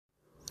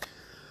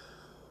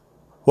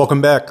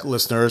Welcome back,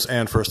 listeners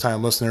and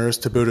first-time listeners,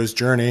 to Buddha's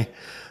Journey.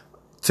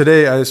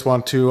 Today, I just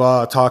want to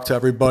talk to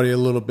everybody a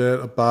little bit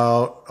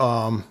about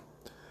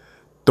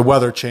the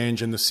weather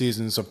change and the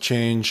seasons of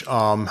change,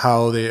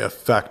 how they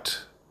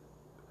affect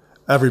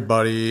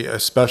everybody,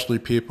 especially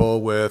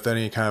people with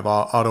any kind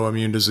of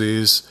autoimmune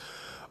disease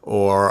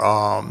or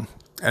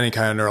any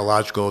kind of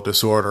neurological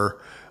disorder.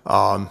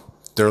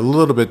 They're a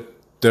little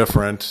bit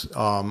different,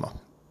 and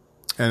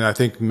I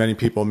think many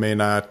people may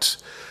not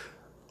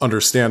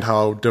understand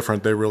how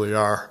different they really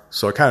are.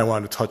 So I kind of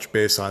wanted to touch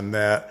base on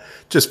that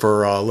just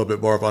for a little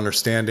bit more of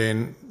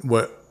understanding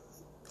what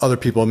other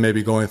people may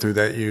be going through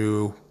that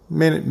you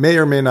may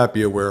or may not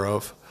be aware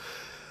of.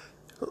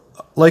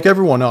 Like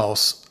everyone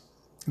else,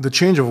 the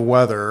change of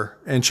weather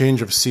and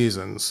change of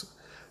seasons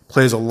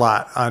plays a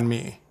lot on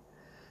me.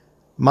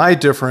 My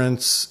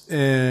difference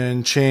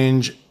in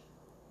change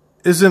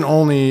isn't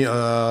only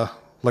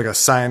like a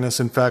sinus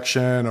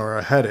infection or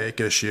a headache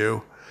issue.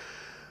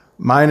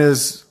 Mine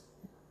is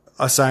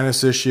a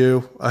sinus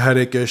issue, a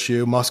headache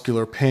issue,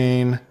 muscular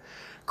pain,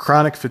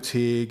 chronic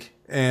fatigue,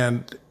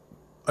 and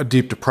a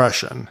deep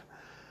depression.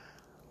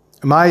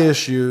 My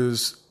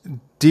issues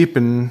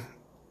deepen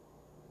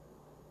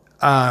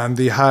on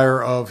the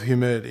higher of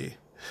humidity.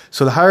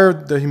 So the higher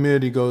the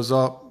humidity goes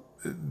up,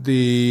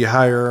 the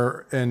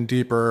higher and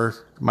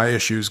deeper my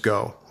issues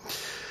go.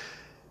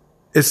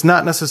 It's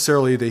not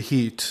necessarily the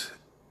heat,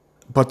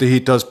 but the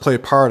heat does play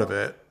part of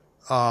it,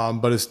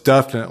 but it's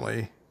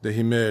definitely the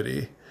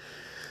humidity.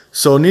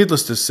 So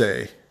needless to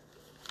say,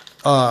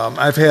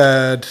 I've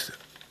had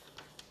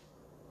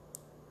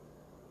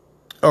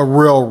a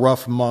real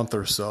rough month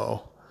or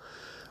so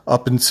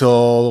up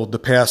until the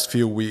past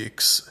few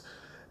weeks.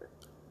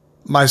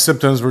 My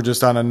symptoms were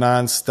just on a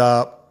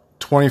nonstop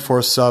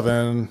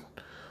 24/7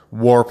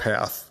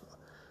 warpath.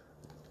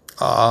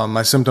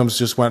 My symptoms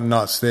just went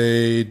nuts.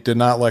 They did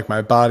not like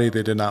my body.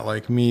 They did not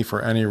like me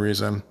for any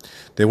reason.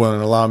 They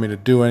wouldn't allow me to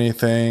do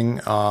anything,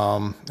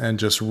 and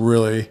just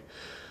really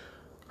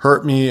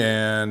hurt me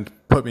and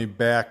put me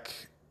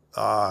back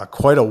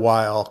quite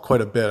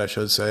a bit, I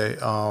should say,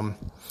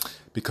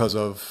 because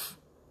of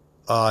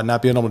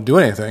not being able to do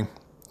anything.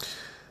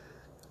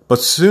 But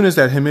as soon as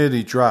that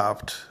humidity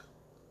dropped,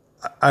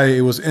 I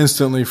was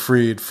instantly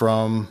freed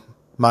from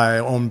my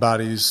own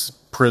body's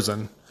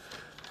prison.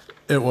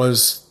 It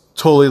was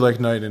totally like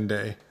night and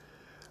day.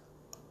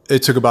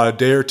 It took about a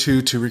day or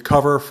two to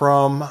recover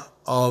from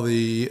all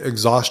the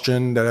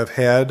exhaustion that I've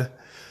had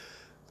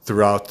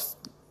throughout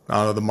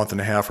the month and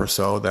a half or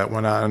so that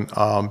went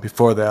on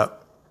before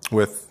that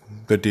with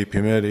the deep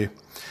humidity.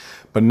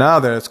 But now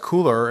that it's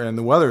cooler and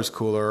the weather's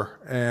cooler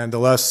and the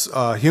less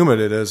humid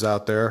it is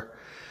out there,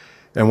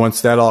 and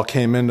once that all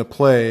came into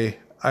play,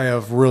 I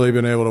have really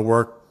been able to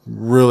work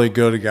really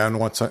good again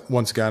once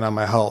again on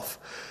my health.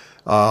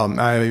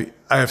 I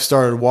have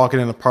started walking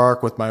in the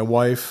park with my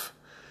wife,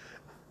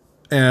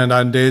 and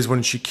on days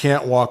when she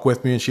can't walk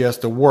with me and she has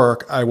to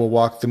work, I will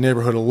walk the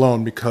neighborhood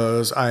alone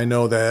because I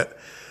know that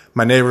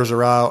my neighbors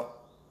are out.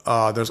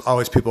 There's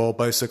always people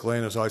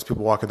bicycling. There's always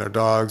people walking their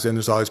dogs, and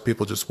there's always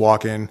people just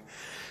walking.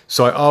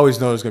 So I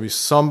always know there's going to be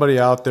somebody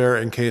out there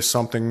in case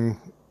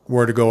something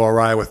were to go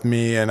awry with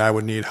me and I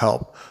would need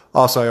help.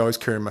 Also, I always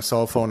carry my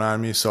cell phone on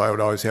me, so I would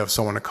always have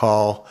someone to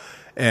call,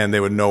 and they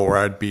would know where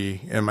I'd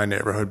be in my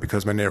neighborhood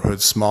because my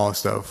neighborhood's small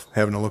instead of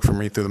having to look for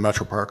me through the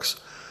metro parks.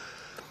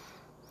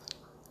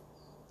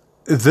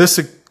 This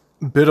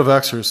bit of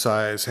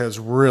exercise has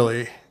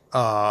really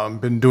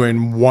been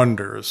doing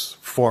wonders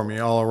for me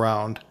all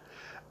around.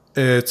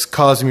 It's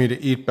causing me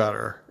to eat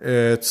better.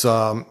 It's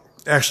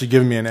actually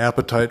giving me an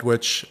appetite,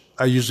 which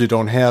I usually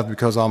don't have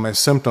because all my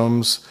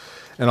symptoms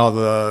and all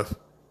the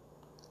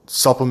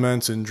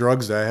supplements and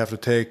drugs that I have to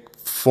take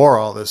for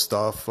all this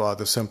stuff,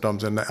 the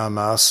symptoms and the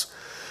MS,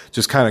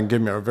 just kind of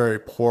give me a very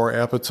poor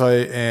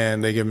appetite,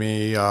 and they give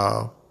me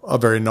a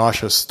very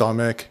nauseous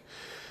stomach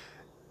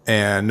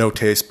and no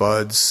taste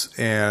buds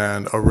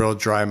and a real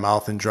dry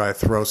mouth and dry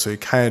throat. So you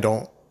kind of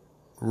don't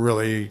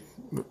really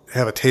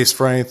have a taste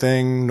for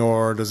anything,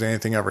 nor does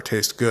anything ever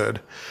taste good.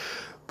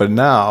 But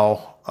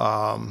now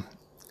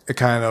it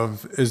kind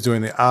of is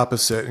doing the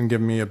opposite and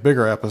giving me a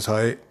bigger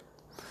appetite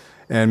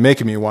and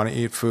making me want to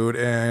eat food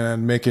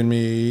and making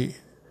me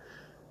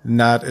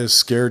not as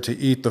scared to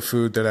eat the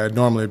food that I'd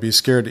normally be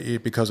scared to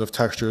eat because of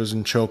textures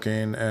and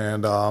choking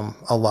and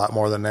a lot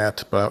more than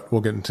that. But we'll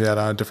get into that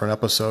on a different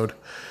episode.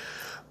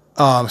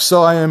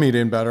 So I am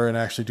eating better and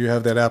actually do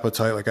have that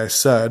appetite, like I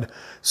said.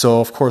 So,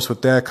 of course,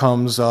 with that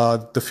comes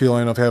the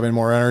feeling of having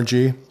more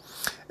energy.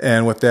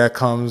 And with that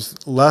comes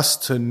less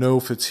to no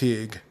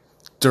fatigue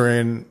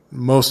during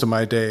most of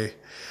my day.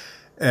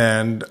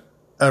 And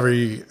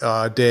every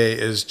day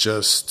is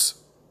just,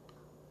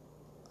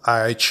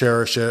 I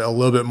cherish it a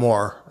little bit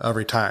more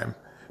every time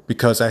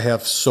because I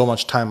have so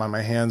much time on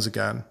my hands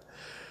again.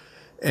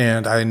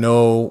 And I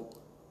know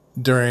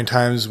during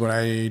times when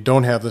I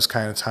don't have this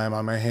kind of time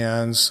on my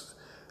hands,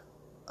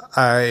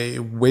 I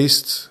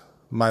waste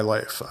my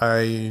life.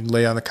 I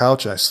lay on the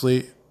couch, I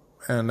sleep,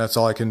 and that's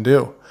all I can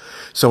do.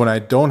 So when I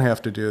don't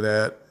have to do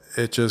that,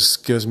 it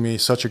just gives me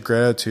such a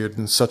gratitude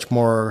and such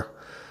more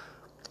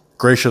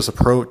gracious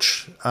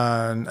approach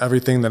on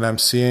everything that I'm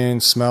seeing,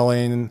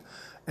 smelling,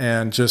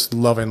 and just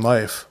loving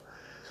life.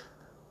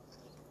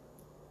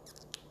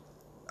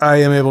 I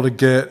am able to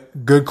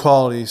get good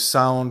quality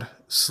sound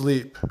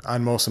sleep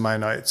on most of my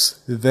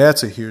nights.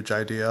 That's a huge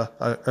ideal.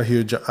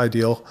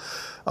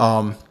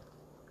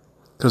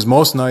 Because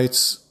most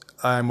nights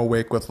I'm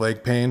awake with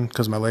leg pain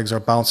because my legs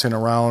are bouncing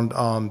around.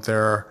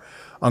 They're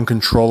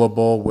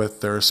uncontrollable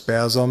with their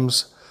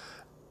spasms.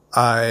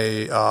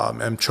 I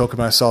am choking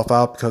myself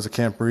out because I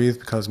can't breathe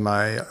because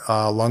my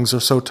lungs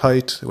are so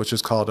tight, which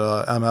is called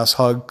a MS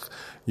hug.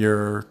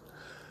 Your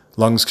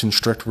lungs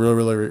constrict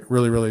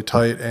really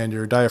tight, and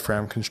your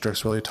diaphragm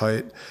constricts really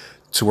tight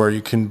to where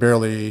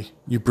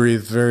you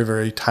breathe very,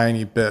 very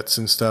tiny bits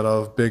instead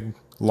of big,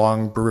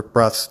 long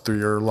breaths through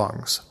your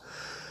lungs.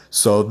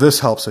 So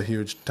this helps a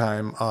huge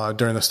time.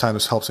 During this time,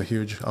 this helps a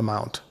huge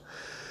amount.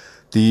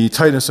 The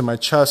tightness in my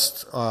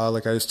chest,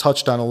 like I just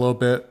touched on a little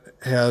bit,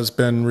 has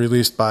been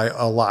released by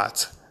a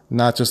lot,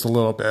 not just a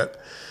little bit.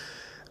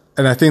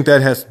 And I think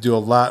that has to do a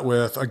lot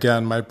with,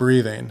 again, my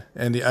breathing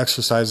and the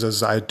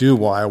exercises I do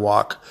while I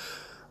walk.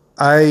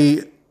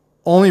 I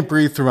only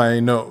breathe through my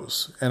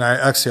nose and I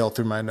exhale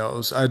through my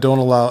nose. I don't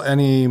allow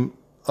any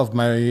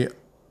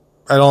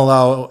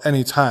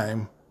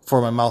time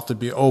for my mouth to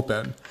be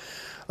open.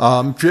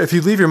 If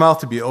you leave your mouth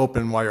to be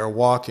open while you're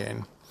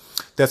walking,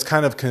 that's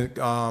kind of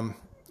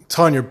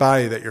telling your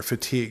body that you're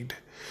fatigued.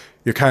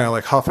 You're kind of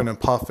like huffing and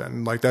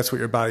puffing. Like that's what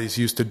your body's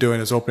used to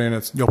doing, is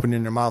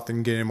opening your mouth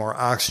and getting more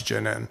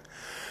oxygen in.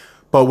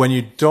 But when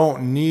you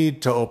don't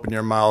need to open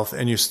your mouth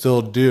and you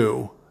still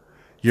do,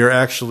 you're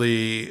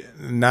actually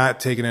not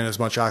taking in as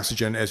much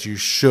oxygen as you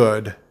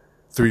should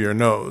through your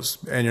nose.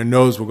 And your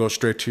nose will go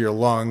straight to your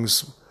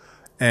lungs,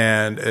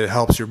 and it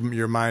helps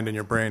your mind and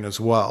your brain as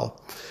well.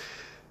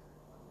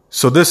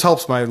 So this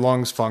helps my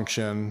lungs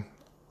function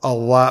a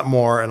lot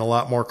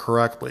more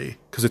correctly,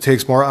 because it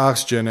takes more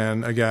oxygen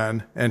in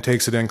again and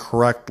takes it in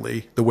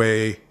correctly the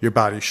way your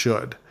body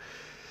should.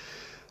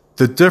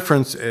 The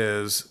difference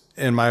is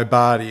in my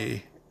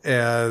body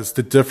as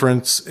the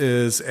difference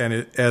is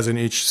as in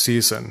each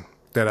season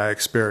that I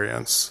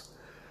experience.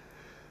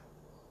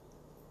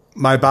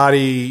 My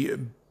body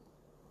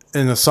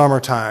in the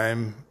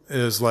summertime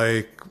is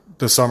like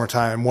the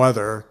summertime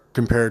weather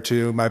compared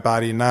to my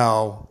body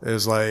now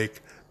is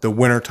like the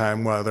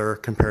wintertime weather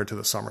compared to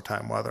the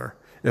summertime weather,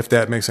 if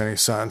that makes any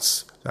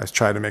sense. I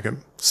try to make it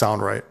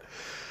sound right.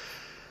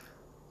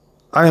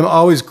 I am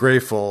always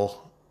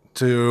grateful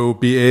to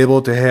be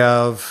able to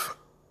have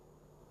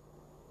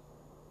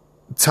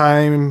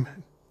time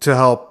to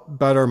help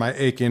better my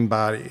aching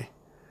body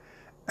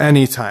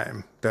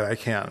anytime that I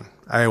can.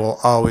 I will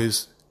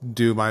always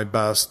do my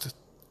best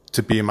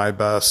to be my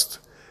best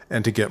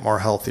and to get more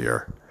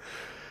healthier.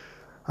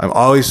 I'm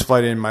always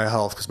fighting my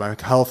health because my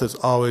health is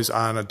always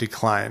on a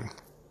decline.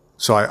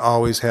 So I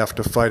always have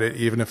to fight it.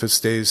 Even if it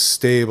stays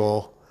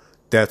stable,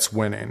 that's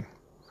winning.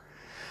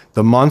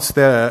 The months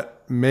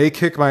that may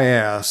kick my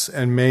ass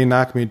and may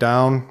knock me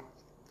down,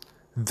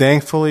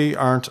 thankfully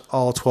aren't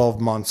all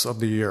 12 months of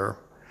the year.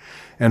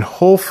 And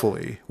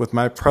hopefully with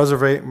my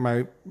perseverance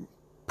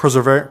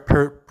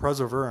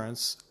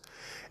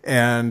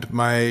and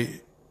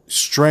my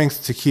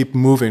strength to keep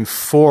moving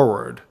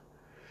forward,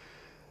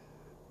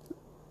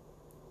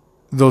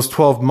 those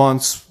 12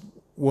 months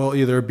will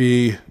either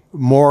be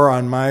more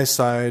on my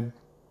side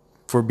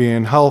for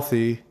being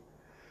healthy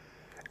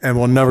and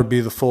will never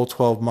be the full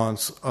 12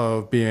 months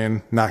of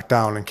being knocked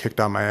down and kicked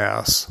on my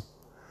ass.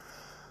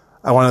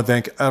 I want to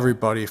thank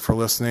everybody for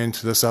listening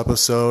to this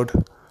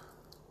episode.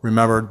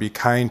 Remember to be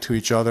kind to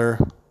each other,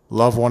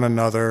 love one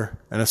another,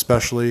 and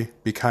especially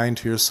be kind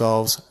to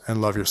yourselves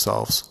and love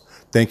yourselves.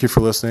 Thank you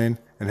for listening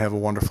and have a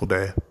wonderful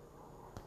day.